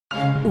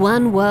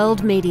One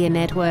World Media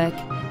Network.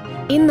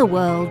 In the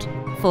world,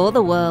 for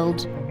the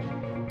world.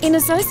 In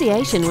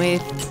association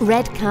with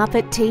Red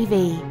Carpet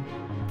TV.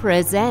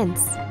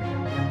 Presents.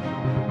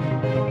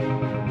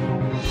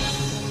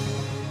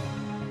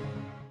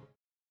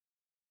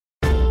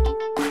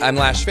 I'm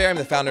Lash Fary, I'm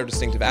the founder of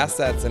Distinctive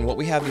Assets, and what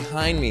we have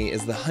behind me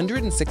is the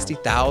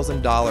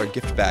 $160,000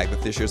 gift bag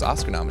that this year's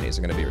Oscar nominees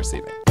are going to be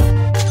receiving.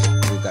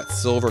 We've got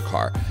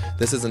Silvercar.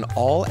 This is an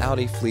all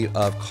Audi fleet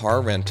of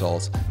car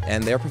rentals,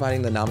 and they're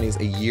providing the nominees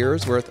a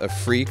year's worth of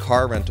free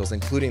car rentals,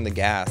 including the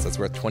gas that's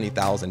worth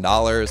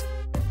 $20,000.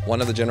 One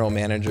of the general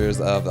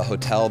managers of the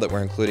hotel that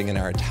we're including in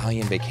our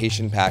Italian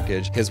vacation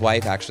package, his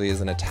wife actually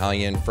is an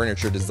Italian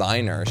furniture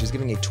designer. She's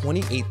giving a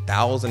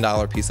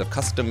 $28,000 piece of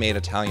custom-made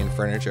Italian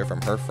furniture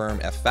from her firm,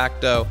 F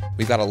Facto.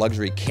 We've got a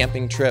luxury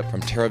camping trip from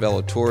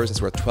TerraVelo Tours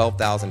that's worth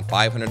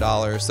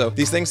 $12,500. So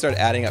these things start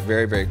adding up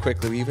very, very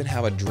quickly. We even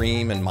have a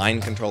dream and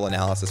mind control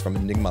analysis from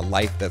Enigma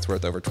Life that's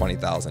worth over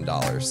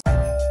 $20,000.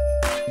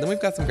 Then we've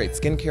got some great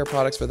skincare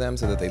products for them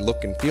so that they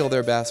look and feel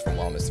their best from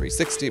Wellness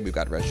 360. We've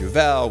got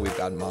Rejuvel, we've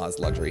got Ma's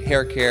Luxury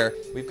Hair Care.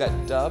 We've got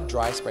Dove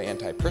Dry Spray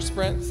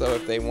Antiperspirants, so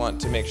if they want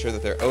to make sure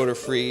that they're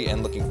odor-free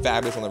and looking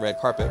fabulous on the red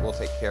carpet, we'll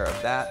take care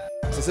of that.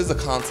 So this is a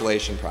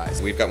consolation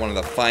prize. We've got one of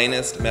the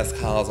finest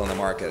mezcals on the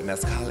market,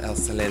 Mezcal El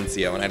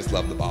Silencio, and I just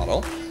love the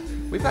bottle.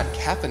 We've got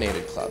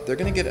Caffeinated Club. They're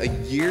gonna get a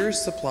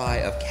year's supply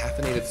of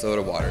caffeinated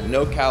soda water,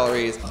 no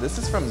calories. This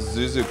is from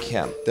Zuzu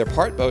Kim. They're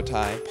part bow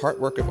tie, part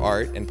work of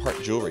art, and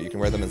part jewelry. You can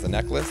wear them as a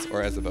necklace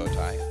or as a bow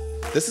tie.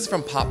 This is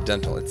from Pop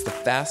Dental. It's the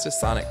fastest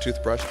sonic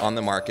toothbrush on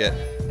the market,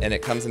 and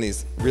it comes in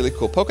these really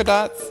cool polka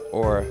dots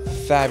or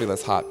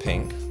fabulous hot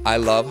pink. I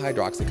love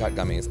Hydroxycut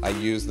gummies. I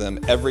use them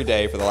every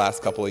day for the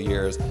last couple of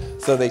years.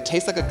 So they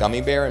taste like a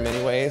gummy bear in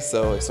many ways,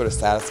 so it sort of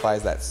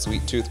satisfies that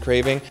sweet tooth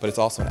craving, but it's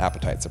also an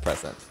appetite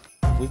suppressant.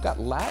 We've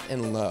got Lat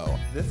and Low.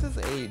 This is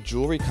a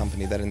jewelry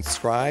company that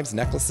inscribes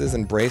necklaces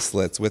and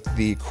bracelets with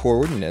the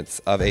coordinates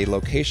of a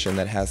location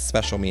that has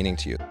special meaning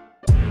to you.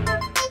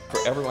 For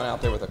everyone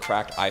out there with a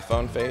cracked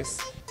iPhone face,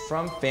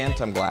 from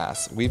Phantom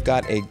Glass, we've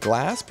got a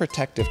glass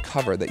protective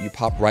cover that you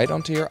pop right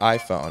onto your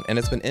iPhone, and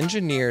it's been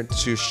engineered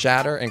to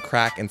shatter and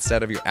crack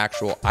instead of your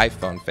actual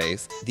iPhone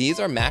face. These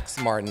are Max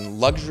Martin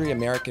luxury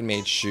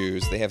American-made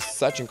shoes. They have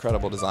such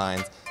incredible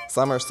designs.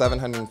 Some are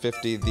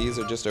 $750, these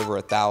are just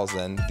over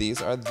 $1,000.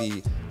 These are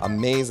the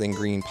amazing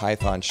green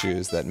python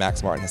shoes that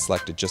Max Martin has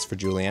selected just for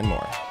Julianne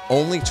Moore.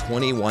 Only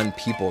 21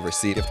 people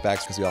receive gift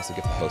bags because we also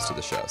give the host of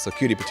the show. So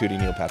Cutie Patootie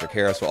Neil Patrick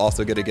Harris will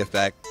also get a gift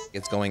bag.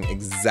 It's going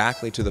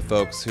exactly to the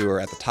folks who are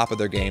at the top of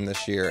their game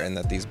this year and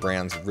that these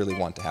brands really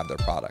want to have their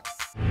products.